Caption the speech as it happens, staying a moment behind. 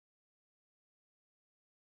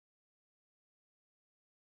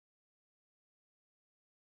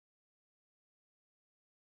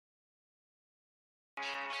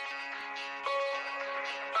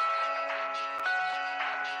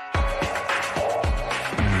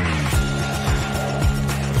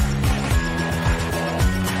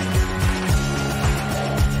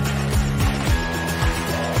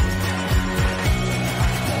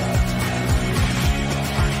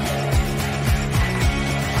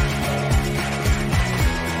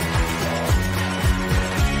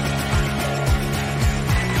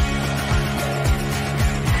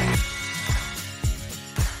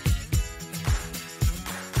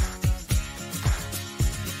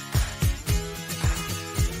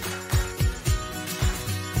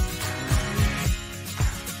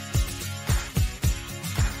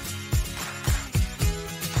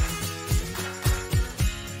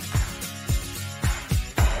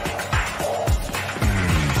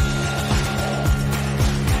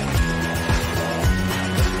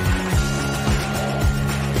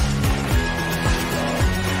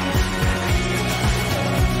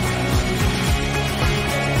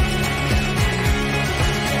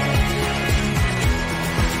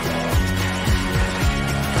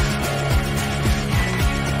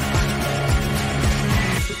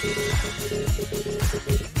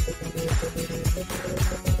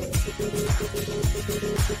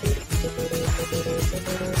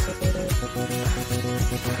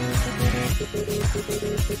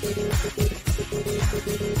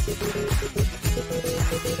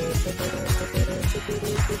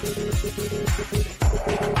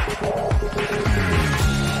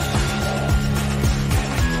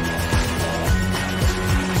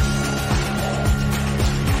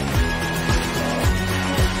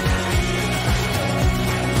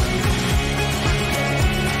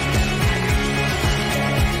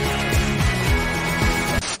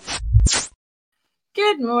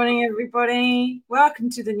Good morning, everybody. Welcome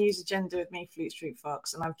to the news agenda with me, Fleet Street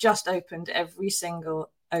Fox. And I've just opened every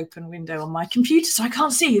single open window on my computer, so I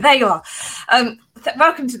can't see you. There you are.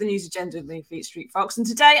 Welcome to the news agenda with me, Fleet Street Fox. And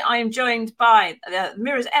today I am joined by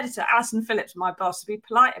Mirror's editor, Alison Phillips, my boss. Be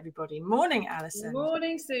polite, everybody. Morning, Alison.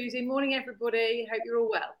 Morning, Susie. Morning, everybody. Hope you're all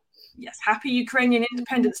well. Yes, happy Ukrainian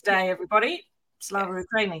Independence Day, everybody. Slava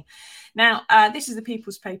Ukraini. Now, this is the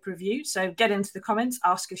People's Pay-Per-View, so get into the comments,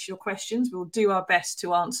 ask us your questions. We'll do our best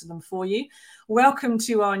to answer them for you. Welcome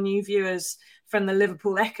to our new viewers from the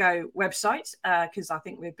Liverpool Echo website, because I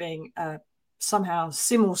think we're being somehow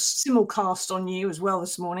simulcast on you as well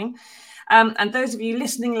this morning. And those of you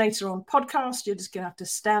listening later on podcast, you're just going to have to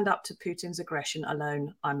stand up to Putin's aggression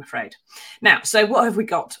alone, I'm afraid. Now, so what have we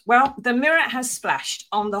got? Well, the Mirror has splashed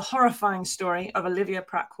on the horrifying story of Olivia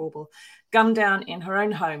Pratt-Korbel, gunned down in her own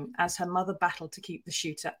home as her mother battled to keep the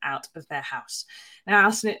shooter out of their house. Now,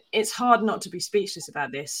 Alison, it's hard not to be speechless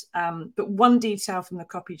about this, but one detail from the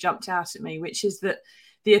copy jumped out at me, which is that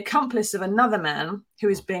the accomplice of another man who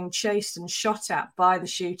is being chased and shot at by the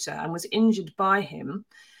shooter and was injured by him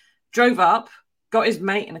drove up, got his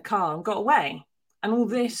mate in a car and got away. And all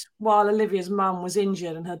this while Olivia's mum was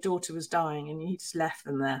injured and her daughter was dying, and he just left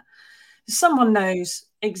them there. Someone knows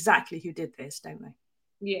exactly who did this, don't they?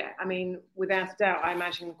 Yeah, I mean, without a doubt, I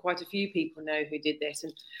imagine quite a few people know who did this.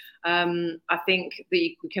 And I think that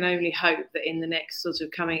we can only hope that in the next sort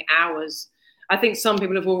of coming hours, I think some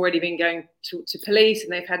people have already been going to police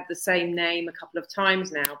and they've had the same name a couple of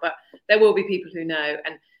times now, but there will be people who know,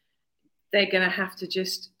 and they're going to have to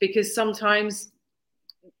just, because sometimes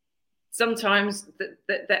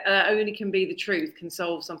that only can be the truth can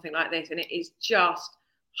solve something like this. And it is just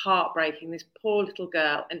heartbreaking, this poor little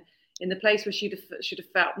girl. And in the place where should have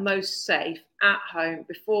felt most safe, at home,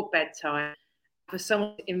 before bedtime, for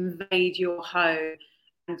someone to invade your home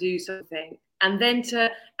and do something, and then for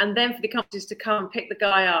the companies to come and pick the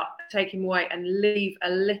guy up, take him away, and leave a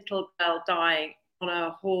little girl dying on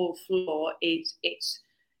a hall floor, it's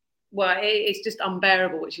just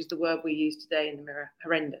unbearable, which is the word we use today in the Mirror.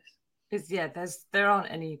 Horrendous. There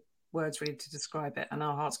aren't any words really to describe it, and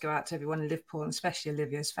our hearts go out to everyone in Liverpool, and especially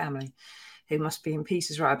Olivia's family, who must be in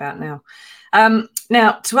pieces right about now.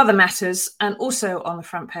 Now, to other matters, and also on the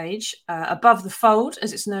front page, above the fold,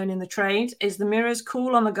 as it's known in the trade, is the Mirror's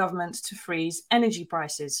call on the government to freeze energy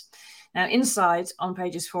prices. Now, inside on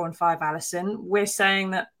pages 4 and 5, Alison, we're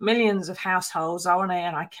saying that millions of households are on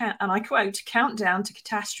and I quote, countdown to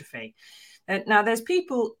catastrophe. Now, there's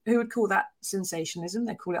people who would call that sensationalism.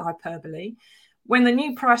 They call it hyperbole. When the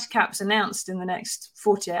new price cap's announced in the next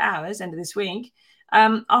 48 hours, end of this week,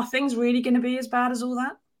 are things really going to be as bad as all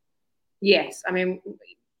that? Yes. I mean,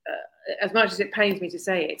 as much as it pains me to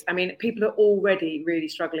say it, I mean, people are already really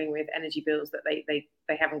struggling with energy bills that they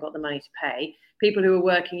haven't got the money to pay. People who are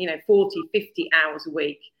working, 40, 50 hours a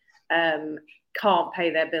week can't pay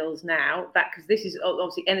their bills now. That because this is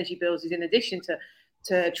obviously energy bills is in addition to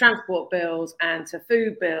to transport bills and to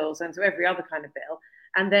food bills and to every other kind of bill.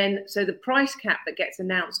 And then, so the price cap that gets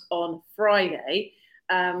announced on Friday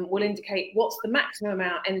will indicate what's the maximum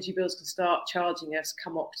amount energy bills can start charging us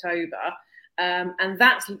come October. And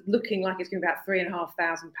that's looking like it's going to be about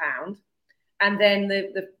 £3,500. And then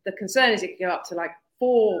the concern is it could go up to like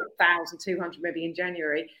 4,200 maybe in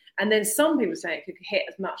January. And then some people say it could hit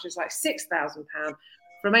as much as like £6,000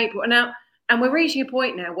 from April. And we're reaching a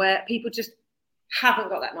point now where people just haven't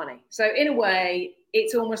got that money. So in a way,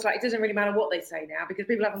 it's almost like it doesn't really matter what they say now because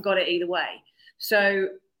people haven't got it either way. So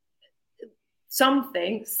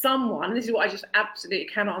someone, this is what I just absolutely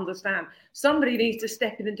cannot understand. Somebody needs to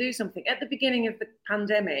step in and do something. At the beginning of the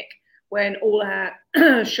pandemic, when all our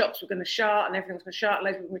shops were going to shut and everything was going to shut,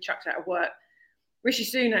 loads of people were chucked out of work, Rishi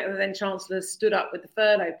Sunak, the then Chancellor, stood up with the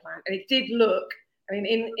furlough plan. And it did look, I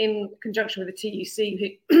mean, in conjunction with the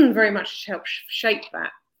TUC, who very much helped shape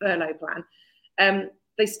that furlough plan,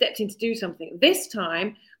 they stepped in to do something. This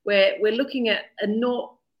time, we're looking at a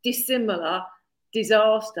not dissimilar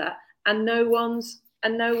disaster, and no one's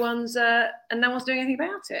doing anything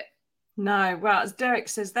about it. No, well, as Derek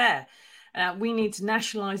says there, we need to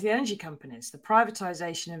nationalise the energy companies. The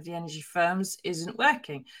privatisation of the energy firms isn't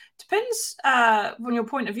working. Depends on your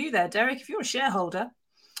point of view there, Derek. If you're a shareholder,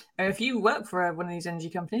 or if you work for one of these energy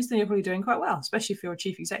companies, then you're probably doing quite well, especially if you're a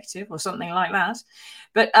chief executive or something like that.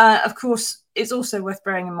 But of course, it's also worth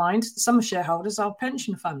bearing in mind some shareholders are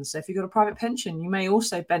pension funds. So if you've got a private pension, you may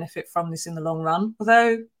also benefit from this in the long run,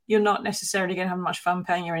 although you're not necessarily going to have much fun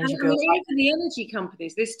paying your energy bills. Even the energy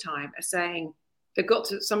companies this time are saying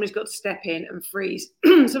somebody's got to step in and freeze.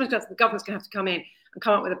 The government's going to have to come in and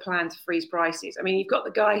come up with a plan to freeze prices. I mean, you've got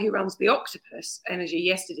the guy who runs the Octopus Energy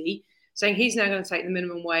yesterday saying he's now going to take the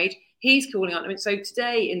minimum wage. He's calling on. I mean, so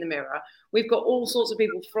today in the Mirror, we've got all sorts of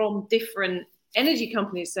people from different energy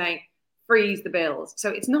companies saying freeze the bills. So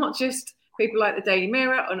it's not just people like the Daily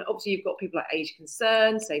Mirror, and obviously you've got people like Age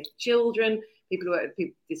Concern, Save Children, people who work with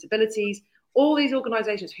people with disabilities, all these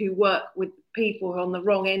organisations who work with people who are on the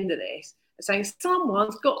wrong end of this are saying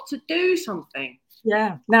someone's got to do something.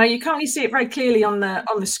 Yeah. Now you can't really see it very clearly on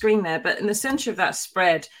the screen there, but in the centre of that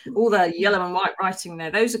spread, all the yellow and white writing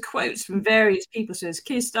there, those are quotes from various people. So there's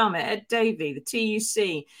Keir Starmer, Ed Davey, the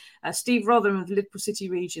TUC, Steve Rotherham of the Liverpool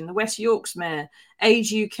City region, the West York's Mayor,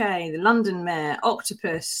 Age UK, the London Mayor,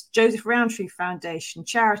 Octopus, Joseph Rowntree Foundation,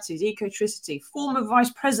 Charities, Ecotricity, former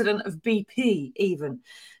Vice President of BP even,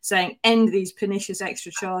 saying end these pernicious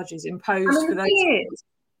extra charges imposed for those.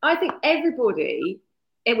 I think everybody,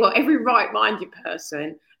 every right-minded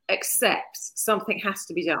person accepts something has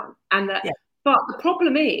to be done. And that, yeah. But the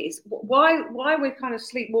problem is, why we're kind of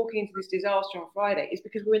sleepwalking into this disaster on Friday is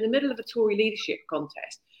because we're in the middle of a Tory leadership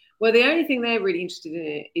contest where the only thing they're really interested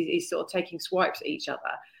in is sort of taking swipes at each other.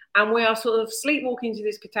 And we are sort of sleepwalking into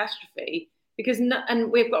this catastrophe because,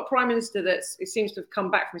 and we've got a Prime Minister it seems to have come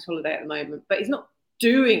back from his holiday at the moment, but he's not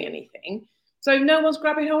doing anything. So no one's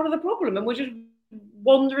grabbing hold of the problem and we're just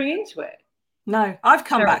wandering into it. No, I've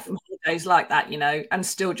come back from holidays like that, and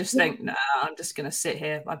still just think, no, I'm just going to sit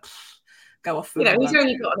here. Go off. He's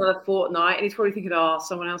only got another fortnight and he's probably thinking,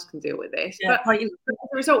 someone else can deal with this. Yeah, but as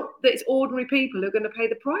a result, it's ordinary people who are going to pay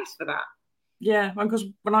the price for that. Yeah, because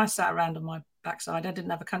when I sat around on my backside, I didn't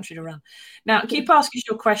have a country to run. Now, keep asking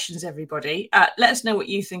your questions, everybody. Let us know what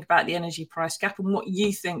you think about the energy price gap and what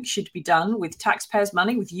you think should be done with taxpayers'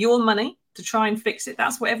 money, with your money, to try and fix it.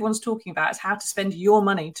 That's what everyone's talking about, is how to spend your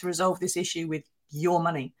money to resolve this issue with your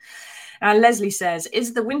money. Leslie says,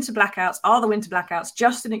 are the winter blackouts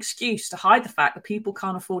just an excuse to hide the fact that people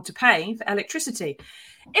can't afford to pay for electricity?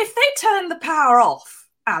 If they turn the power off,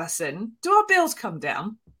 Alison, do our bills come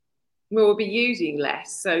down? We'll be using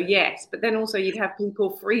less, so yes. But then also you'd have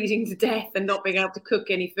people freezing to death and not being able to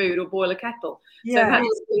cook any food or boil a kettle. Yeah. So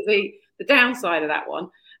that's the downside of that one.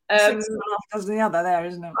 6.5 dozen the other there,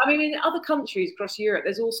 isn't it? I mean, in other countries across Europe,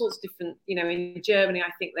 there's all sorts of different, in Germany,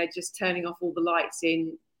 I think they're just turning off all the lights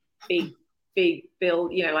in big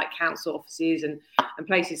build, like council offices and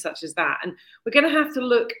places such as that. And we're going to have to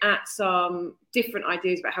look at some different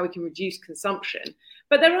ideas about how we can reduce consumption.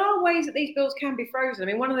 But there are ways that these bills can be frozen. I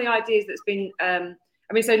mean, one of the ideas that's been,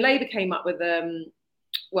 so Labour came up with,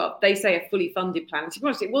 they say a fully funded plan. And to be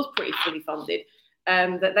honest, it was pretty fully funded,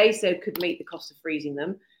 that they said could meet the cost of freezing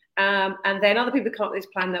them. And then other people come up with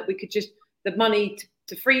this plan that we could the money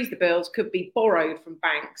to freeze the bills could be borrowed from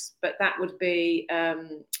banks, but that would be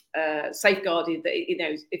safeguarded that,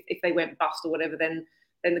 if they went bust or whatever, then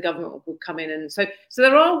the government would come in. And so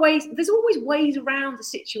there are ways, there's always ways around the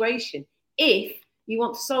situation if you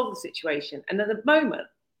want to solve the situation. And at the moment,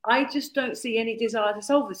 I just don't see any desire to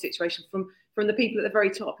solve the situation from from the people at the very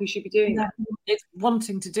top who should be doing that. It's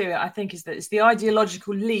wanting to do it, I think, is that it's the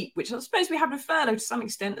ideological leap, which I suppose we have with furlough to some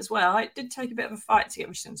extent as well. It did take a bit of a fight to get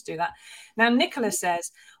Richardson to do that. Now, Nicola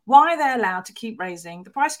says, why are they allowed to keep raising the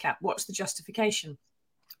price cap? What's the justification?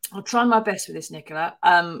 I'll try my best with this, Nicola,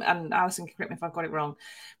 and Alison can correct me if I've got it wrong.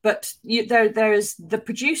 But there is the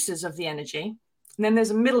producers of the energy, and then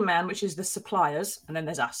there's a middleman, which is the suppliers, and then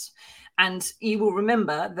there's us. And you will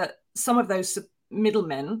remember that some of those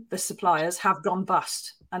middlemen, the suppliers, have gone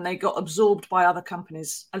bust, and they got absorbed by other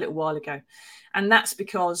companies a little while ago. And that's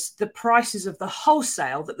because the prices of the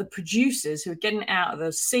wholesale that the producers who are getting out of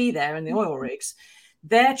the sea there in the oil rigs,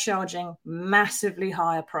 they're charging massively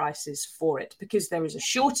higher prices for it because there is a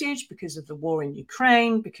shortage, because of the war in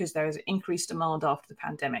Ukraine, because there is increased demand after the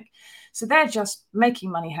pandemic. So they're just making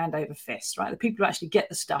money hand over fist, right? The people who actually get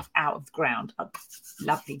the stuff out of the ground are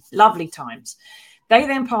lovely, lovely times. They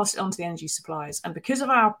then pass it on to the energy suppliers. And because of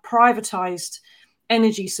our privatized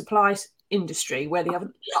energy supply industry, where they have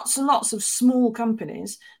lots and lots of small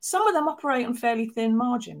companies, some of them operate on fairly thin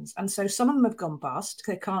margins. And so some of them have gone bust.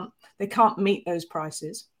 They can't meet those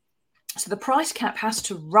prices. So the price cap has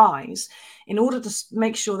to rise in order to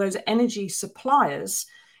make sure those energy suppliers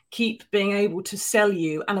keep being able to sell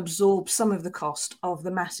you and absorb some of the cost of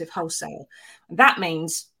the massive wholesale. That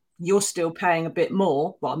means you're still paying a bit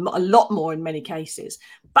more, well, not a lot more in many cases.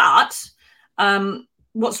 But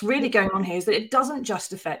what's really going on here is that it doesn't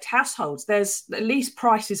just affect households. There's at least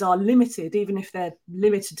prices are limited, even if they're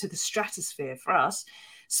limited to the stratosphere for us.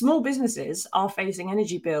 Small businesses are facing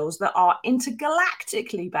energy bills that are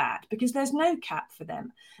intergalactically bad because there's no cap for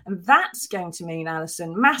them. And that's going to mean,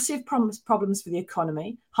 Alison, massive problems for the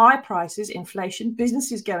economy, high prices, inflation,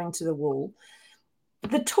 businesses going to the wall.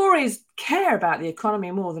 The Tories care about the economy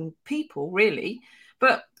more than people, really,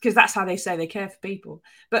 but because that's how they say they care for people.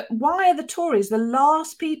 But why are the Tories the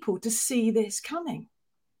last people to see this coming?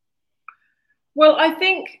 Well, I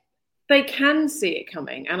think they can see it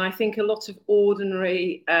coming. And I think a lot of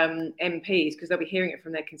ordinary MPs, because they'll be hearing it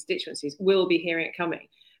from their constituencies, will be hearing it coming.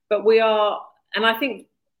 But we are, and I think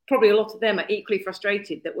probably a lot of them are equally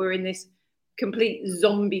frustrated that we're in this complete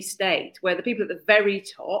zombie state where the people at the very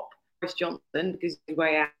top, Boris Johnson, because he's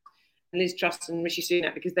way out, and Liz Truss and Rishi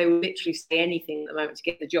Sunak, because they will literally say anything at the moment to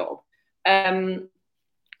get the job. They're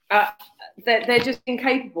just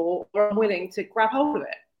incapable or unwilling to grab hold of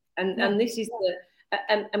it. And this is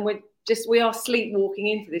and we are sleepwalking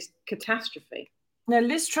into this catastrophe. Now,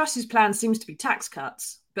 Liz Truss's plan seems to be tax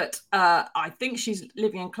cuts, but I think she's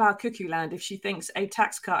living in cloud cuckoo land if she thinks a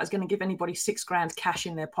tax cut is going to give anybody $6,000 cash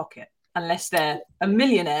in their pocket, unless they're a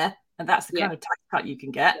millionaire, and that's the kind of tax cut you can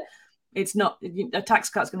get. Yeah. It's not a tax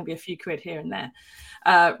cut is going to be a few quid here and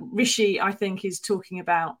there. Rishi, I think, is talking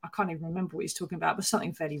about, I can't even remember what he's talking about, but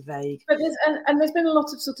something fairly vague. But there's been a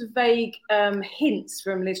lot of sort of vague hints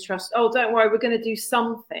from Liz Truss. Oh, don't worry, we're going to do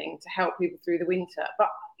something to help people through the winter. But,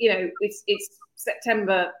 you know, it's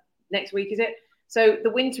September next week, is it? So the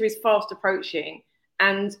winter is fast approaching.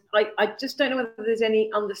 And I just don't know whether there's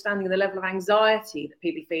any understanding of the level of anxiety that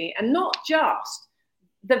people are feeling. And not just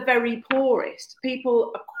the very poorest,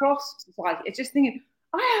 people across society. It's just thinking,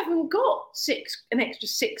 I haven't got an extra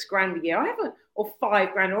 $6,000 a year. I haven't, or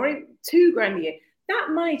 $5,000 or even $2,000 a year. That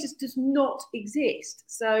money just does not exist.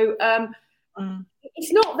 So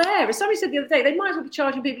it's not there. As somebody said the other day, they might as well be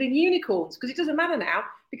charging people in unicorns because it doesn't matter now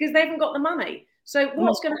because they haven't got the money. So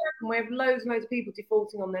what's going to happen? We have loads and loads of people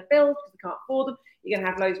defaulting on their bills because they can't afford them. You're going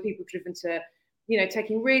to have loads of people driven to, you know,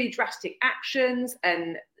 taking really drastic actions,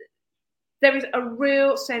 and there is a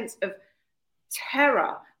real sense of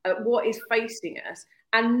terror at what is facing us,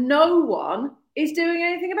 and no one is doing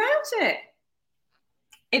anything about it.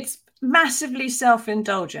 It's massively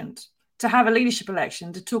self-indulgent to have a leadership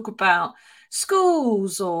election to talk about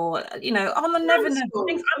schools or, you know, on the never.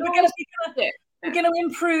 We're going to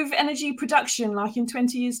improve energy production like in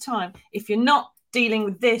 20 years' time if you're not dealing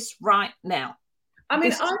with this right now. I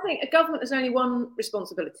mean, I think a government has only one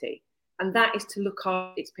responsibility, and that is to look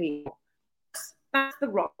after its people. That's the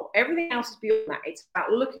role. Everything else is beyond that. It's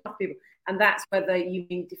about looking after people. And that's whether you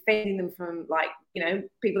mean defending them from, like, you know,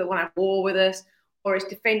 people that want to have war with us, or it's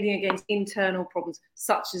defending against internal problems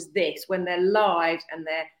such as this, when their lives and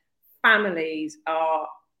their families are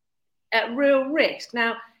at real risk.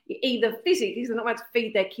 Now, either physically, because they're not allowed to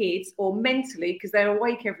feed their kids, or mentally, because they're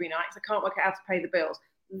awake every night, because they can't work out how to pay the bills.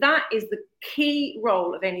 That is the key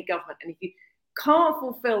role of any government. And if you can't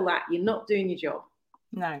fulfill that, you're not doing your job.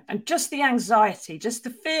 No, and just the anxiety, just the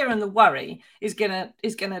fear and the worry is gonna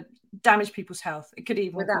damage people's health. It could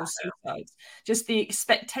even cause suicides. Just the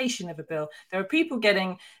expectation of a bill. There are people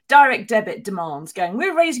getting direct debit demands going,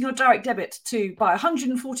 we're raising your direct debit by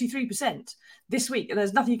 143% this week, and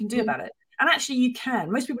there's nothing you can do about it. And actually you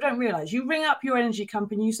can. Most people don't realize. You ring up your energy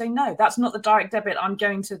company, you say, no, that's not the direct debit. I'm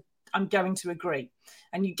going to agree.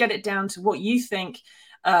 And you get it down to what you think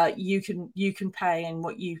you can pay and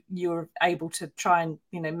what you're able to try and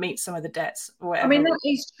meet some of the debts or whatever. I mean, that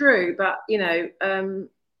is true, but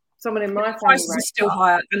someone in my family, prices are still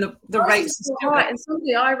higher and the rates are still high. And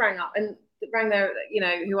somebody I rang up and rang there,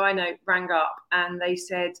 who I know, rang up and they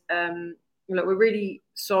said, look, we're really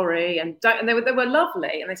sorry, and they were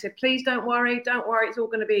lovely, and they said, please don't worry, it's all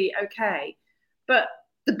going to be okay. But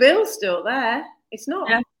the bill's still there. It's not.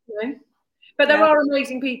 Yeah. But there are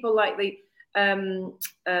amazing people like the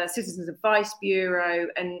Citizens Advice Bureau,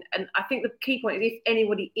 and I think the key point is if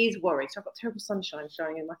anybody is worried. So I've got terrible sunshine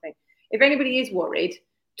shining in my thing. If anybody is worried,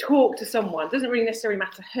 talk to someone. It doesn't really necessarily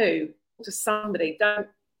matter who. Talk to somebody.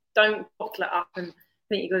 Don't bottle it up and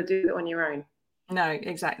think you've got to do it on your own. No,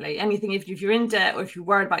 exactly. Anything, if you're in debt or if you're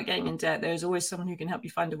worried about getting in debt, there's always someone who can help you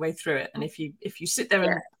find a way through it. And if you sit there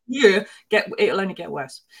and it'll only get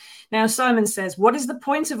worse. Now, Simon says, what is the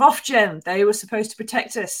point of Ofgem? They were supposed to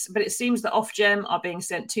protect us, but it seems that Ofgem are being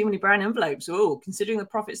sent too many brown envelopes. Oh, considering the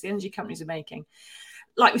profits the energy companies are making.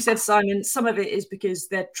 Like we said, Simon, some of it is because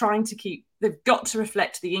they've got to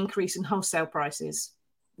reflect the increase in wholesale prices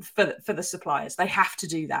for the suppliers. They have to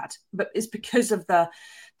do that. But it's because of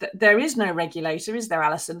there is no regulator, is there,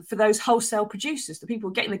 Alison, for those wholesale producers, the people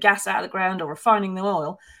getting the gas out of the ground or refining the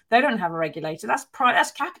oil. They don't have a regulator.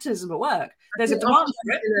 That's capitalism at work. There's a demand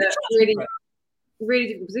for it. Really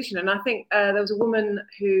difficult position. And I think there was a woman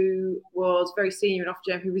who was very senior in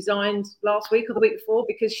Ofgem who resigned last week or the week before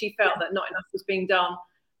because she felt that not enough was being done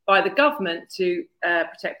by the government to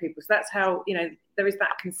protect people. So that's how, there is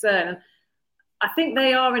that concern. And I think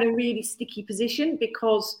they are in a really sticky position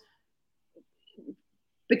because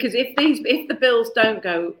if the bills don't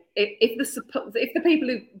go, if the people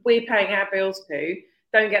who we're paying our bills to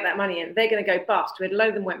don't get that money in, they're going to go bust. We had a load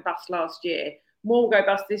of them went bust last year. More will go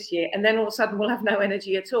bust this year, and then all of a sudden we'll have no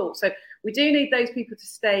energy at all. So we do need those people to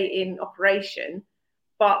stay in operation,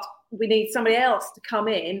 but we need somebody else to come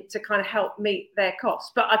in to kind of help meet their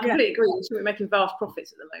costs. But I completely agree. We're making vast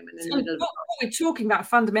profits at the moment. What we're talking about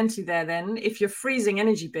fundamentally there, then, if you're freezing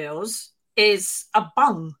energy bills, is a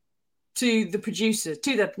bung to the producers,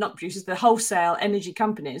 the wholesale energy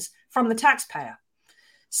companies from the taxpayer.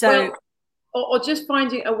 So, or just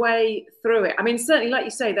finding a way through it. I mean, certainly, like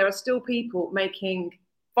you say, there are still people making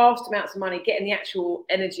vast amounts of money getting the actual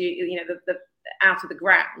energy, the out of the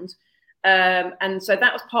ground. And so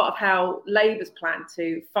that was part of how Labour's plan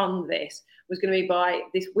to fund this was going to be by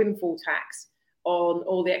this windfall tax on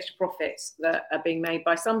all the extra profits that are being made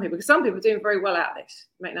by some people, because some people are doing very well out of this,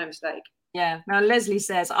 make no mistake. Yeah. Now, Leslie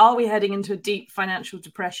says, are we heading into a deep financial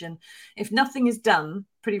depression? If nothing is done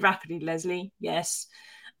pretty rapidly, Leslie, yes.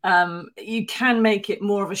 You can make it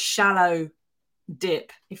more of a shallow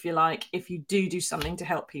dip, if you like, if you do something to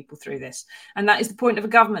help people through this. And that is the point of a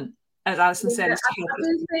government, as Alison said. I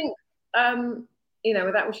do think,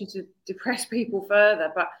 without wishing to depress people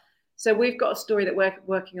further, but so we've got a story that we're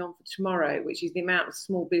working on for tomorrow, which is the amount of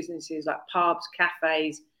small businesses like pubs,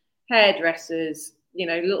 cafes, hairdressers,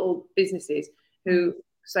 little businesses who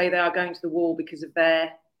say they are going to the wall because of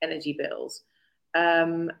their energy bills.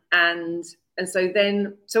 And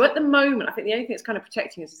so at the moment, I think the only thing that's kind of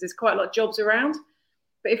protecting us is there's quite a lot of jobs around.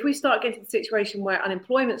 But if we start getting to the situation where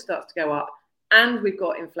unemployment starts to go up and we've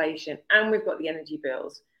got inflation and we've got the energy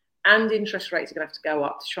bills and interest rates are going to have to go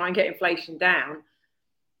up to try and get inflation down,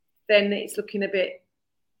 then it's looking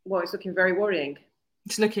it's looking very worrying.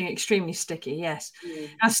 It's looking extremely sticky, yes. Mm.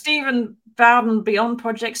 Now, Stephen Bowden, beyond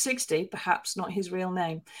Project 60, perhaps not his real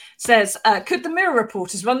name, says, could the Mirror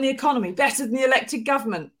reporters run the economy better than the elected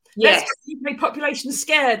government? Yes. Let's make population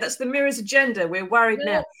scared. That's the Mirror's agenda. We're worried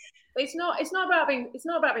now. It's not about being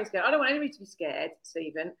scared. I don't want anybody to be scared,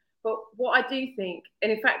 Stephen. But what I do think,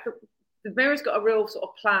 and in fact, the Mirror's got a real sort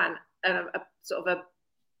of plan and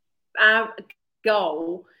our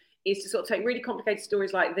goal is to sort of take really complicated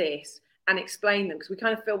stories like this and explain them, because we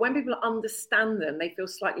kind of feel when people understand them, they feel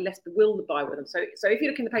slightly less bewildered by them. So if you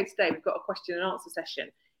look in the paper today, we've got a question and answer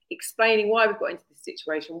session explaining why we've got into this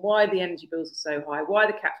situation, why the energy bills are so high, why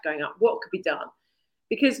the cap's going up, what could be done.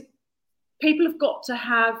 Because people have got to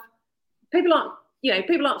have, they're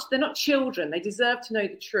not children. They deserve to know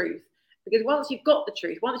the truth. Because once you've got the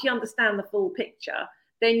truth, once you understand the full picture,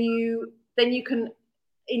 then you can,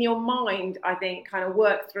 in your mind, I think, kind of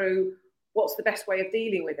work through what's the best way of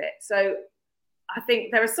dealing with it. So I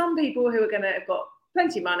think there are some people who are going to have got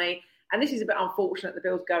plenty of money, and this is a bit unfortunate, the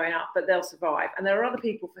bill's going up, but they'll survive. And there are other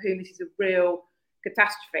people for whom this is a real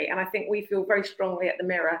catastrophe. And I think we feel very strongly at the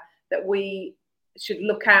Mirror that we should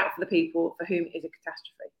look out for the people for whom it is a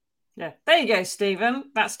catastrophe. Yeah, there you go,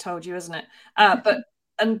 Stephen. That's told you, isn't it? But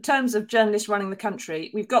in terms of journalists running the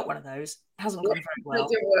country, we've got one of those. It hasn't gone very well. It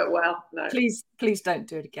didn't work well. No. Please don't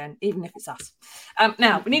do it again, even if it's us.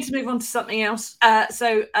 Now, we need to move on to something else.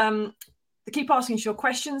 Keep asking us your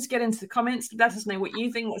questions. Get into the comments. Let us know what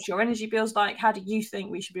you think. What's your energy bills like? How do you think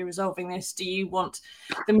we should be resolving this? Do you want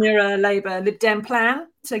the Mirror, Labour, Lib Dem plan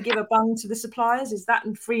to give a bung to the suppliers? Is that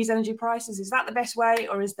and freeze energy prices? Is that the best way,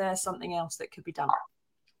 or is there something else that could be done?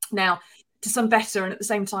 Now, to some better and at the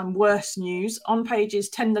same time worse news, on pages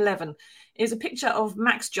 10 and 11 is a picture of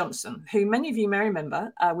Max Johnson, who many of you may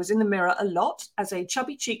remember was in the Mirror a lot as a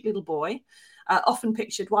chubby cheek little boy, often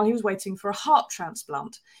pictured while he was waiting for a heart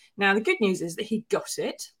transplant. Now, the good news is that he got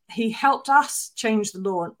it. He helped us change the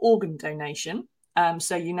law on organ donation.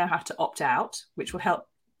 So you now have to opt out, which will help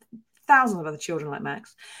thousands of other children like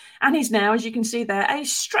Max. And he's now, as you can see there, a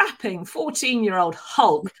strapping 14-year-old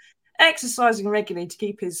Hulk, exercising regularly to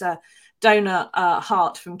keep his donor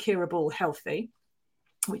heart from Kira Ball healthy,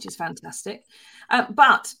 which is fantastic.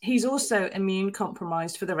 But he's also immune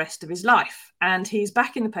compromised for the rest of his life. And he's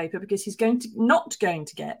back in the paper because he's not going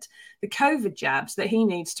to get the COVID jabs that he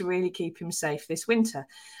needs to really keep him safe this winter.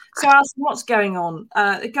 So, Alison, what's going on?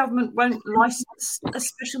 The government won't license a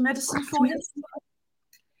special medicine for him?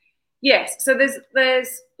 Yes, so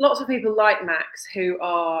there's lots of people like Max who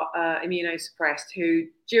are immunosuppressed, who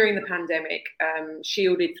during the pandemic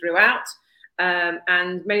shielded throughout,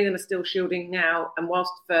 and many of them are still shielding now. And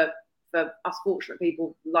whilst for us fortunate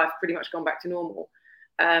people, life pretty much gone back to normal,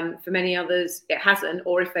 for many others it hasn't.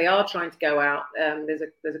 Or if they are trying to go out, there's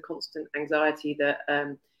a constant anxiety that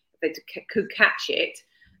if they could catch it,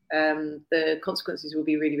 the consequences will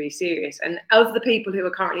be really, really serious. And of the people who are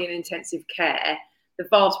currently in intensive care, the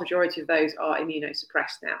vast majority of those are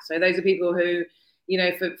immunosuppressed now. So those are people who,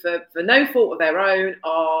 for no fault of their own,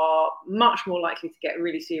 are much more likely to get a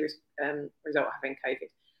really serious result of having COVID.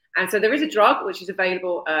 And so there is a drug which is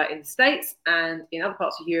available in the States and in other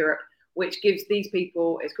parts of Europe, which gives these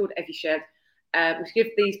people, it's called Evished, which gives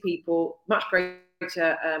these people much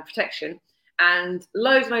greater protection. And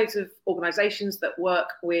loads of organisations that work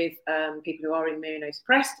with people who are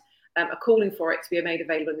immunosuppressed are calling for it to be made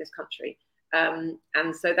available in this country. And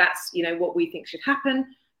so that's, what we think should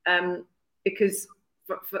happen, because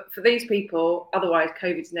for these people, otherwise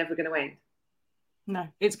COVID's never going to end. No,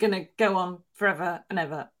 it's going to go on forever and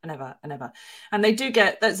ever and ever and ever. And they do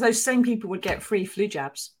get, those same people would get free flu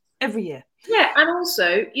jabs every year. Yeah, and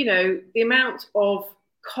also, the amount of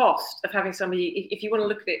cost of having somebody, if you want to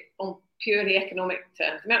look at it on purely economic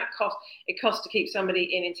terms, the amount of cost it costs to keep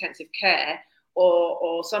somebody in intensive care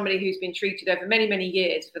or somebody who's been treated over many, many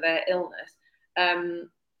years for their illness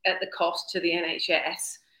at the cost to the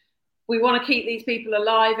NHS. We want to keep these people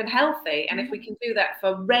alive and healthy. And if we can do that for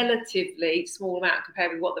a relatively small amount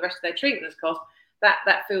compared with what the rest of their treatment has cost,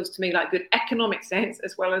 that feels to me like good economic sense,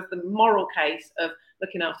 as well as the moral case of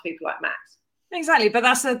looking after people like Max. Exactly. But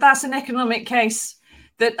that's an economic case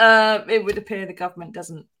that it would appear the government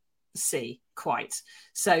doesn't see quite.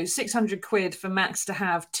 So 600 quid for Max to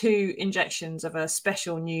have 2 injections of a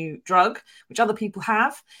special new drug, which other people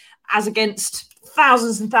have, as against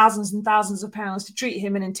thousands and thousands and thousands of pounds to treat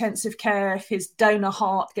him in intensive care if his donor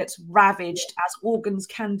heart gets ravaged, as organs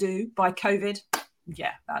can do, by COVID.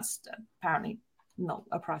 Yeah, that's apparently not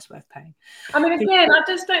a price worth paying. I mean, again, I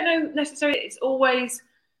just don't know necessarily it's always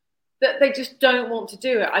that they just don't want to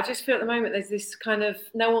do it. I just feel at the moment there's this kind of,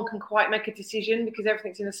 no one can quite make a decision because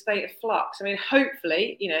everything's in a state of flux. I mean,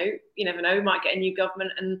 hopefully, you never know, we might get a new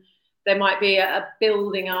government and there might be a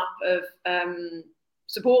building up of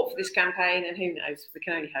support for this campaign, and who knows, we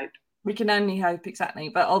can only hope. We can only hope, exactly.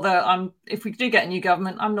 But although if we do get a new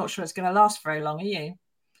government, I'm not sure it's going to last very long, are you?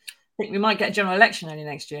 I think we might get a general election only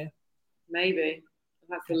next year. Maybe.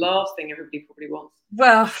 That's the last thing everybody probably wants.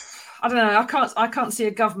 Well, I don't know. I can't see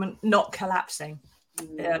a government not collapsing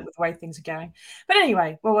with the way things are going. But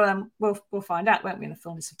anyway, well, we'll find out, won't we, in the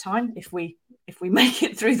fullness of time, if we make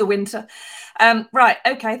it through the winter. Right.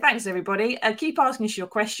 Okay. Thanks, everybody. Keep asking us your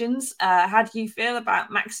questions. How do you feel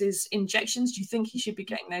about Max's injections? Do you think he should be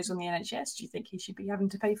getting those on the NHS? Do you think he should be having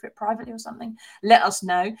to pay for it privately or something? Let us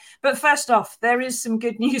know. But first off, there is some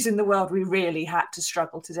good news in the world. We really had to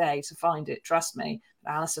struggle today to find it. Trust me.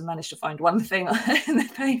 Alison managed to find one thing in the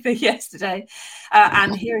paper yesterday.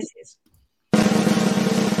 And here it is.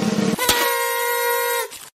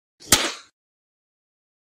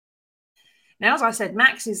 Now, as I said,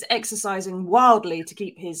 Max is exercising wildly to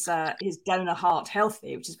keep his donor heart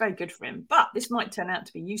healthy, which is very good for him. But this might turn out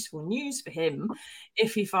to be useful news for him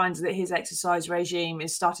if he finds that his exercise regime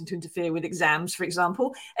is starting to interfere with exams, for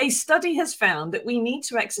example. A study has found that we need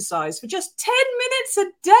to exercise for just 10 minutes a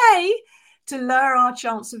day to lower our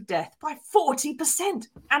chance of death by 40%.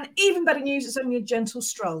 And even better news, it's only a gentle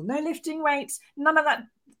stroll. No lifting weights, none of that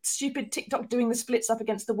stupid TikTok doing the splits up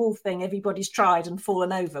against the wall thing everybody's tried and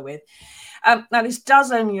fallen over with. Now, this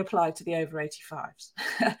does only apply to the over 85s.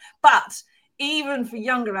 But even for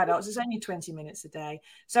younger adults, it's only 20 minutes a day.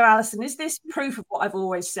 So, Alison, is this proof of what I've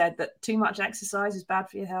always said, that too much exercise is bad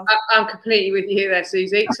for your health? I'm completely with you there,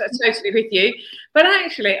 Susie. Totally with you. But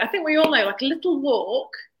actually, I think we all know, like, a little walk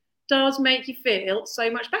does make you feel so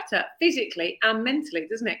much better physically and mentally,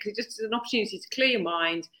 doesn't it? Because it just is an opportunity to clear your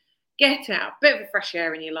mind, get out, a bit of fresh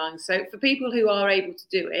air in your lungs. So for people who are able to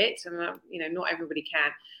do it, and not everybody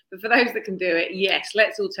can, but for those that can do it, yes,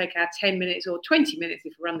 let's all take our 10 minutes or 20 minutes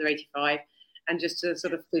if we're under 85, and just to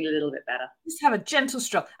sort of feel a little bit better. Just have a gentle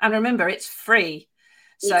stroll. And remember, it's free.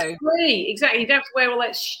 So it's free, exactly. You don't have to wear all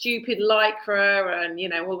that stupid lycra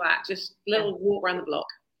and, all that. Just a little walk around the block.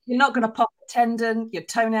 You're not going to pop a tendon. Your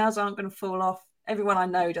toenails aren't going to fall off. Everyone I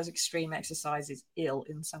know does extreme exercise is ill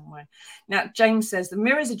in some way. Now, James says the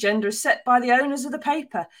Mirror's agenda is set by the owners of the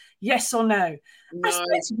paper. Yes or no? No. I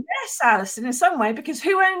suppose yes, Alison, in some way, because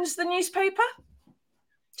who owns the newspaper?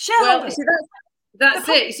 Shareholders. Well, that's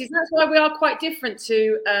it. You see, that's why we are quite different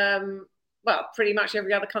to, pretty much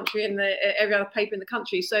every other country every other paper in the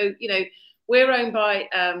country. So, we're owned by,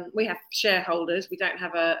 we have shareholders. We don't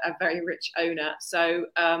have a very rich owner. So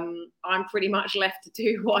I'm pretty much left to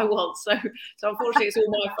do what I want. So unfortunately, it's all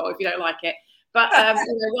my fault if you don't like it. But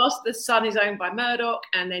whilst the Sun is owned by Murdoch,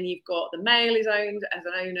 and then you've got the Mail is owned as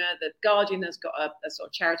an owner, the Guardian has got a sort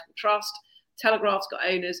of charitable trust, Telegraph's got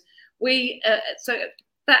owners. So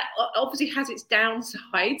that obviously has its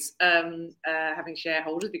downsides, having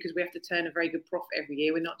shareholders, because we have to turn a very good profit every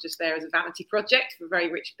year. We're not just there as a vanity project for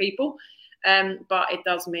very rich people. But it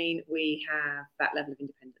does mean we have that level of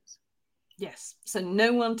independence. Yes. So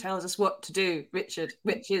no one tells us what to do, Richard,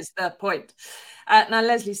 which is the point. Now,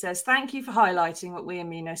 Leslie says, thank you for highlighting what we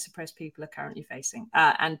immunosuppressed people are currently facing,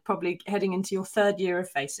 and probably heading into your third year of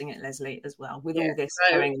facing it, Leslie, as well, with all this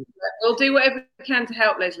going. We'll do whatever we can to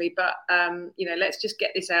help, Leslie, but, let's just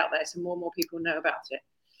get this out there so more and more people know about it.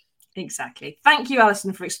 Exactly. Thank you,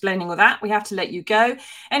 Alison, for explaining all that. We have to let you go.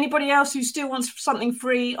 Anybody else who still wants something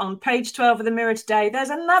free, on page 12 of the Mirror today, there's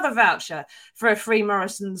another voucher for a free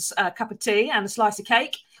Morrison's cup of tea and a slice of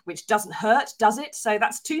cake, which doesn't hurt, does it? So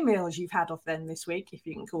that's 2 meals you've had off them this week, if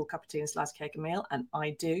you can call a cup of tea and a slice of cake a meal, and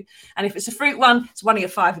I do. And if it's a fruit one, it's one of your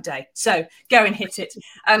 5 a day. So go and hit it.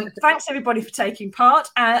 Thanks, everybody, for taking part.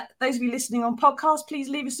 Those of you listening on podcast, please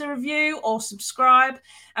leave us a review or subscribe.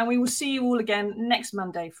 And we will see you all again next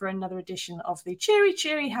Monday for another edition of the Cheery,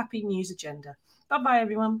 Cheery, Happy News Agenda. Bye-bye,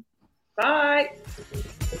 everyone. Bye.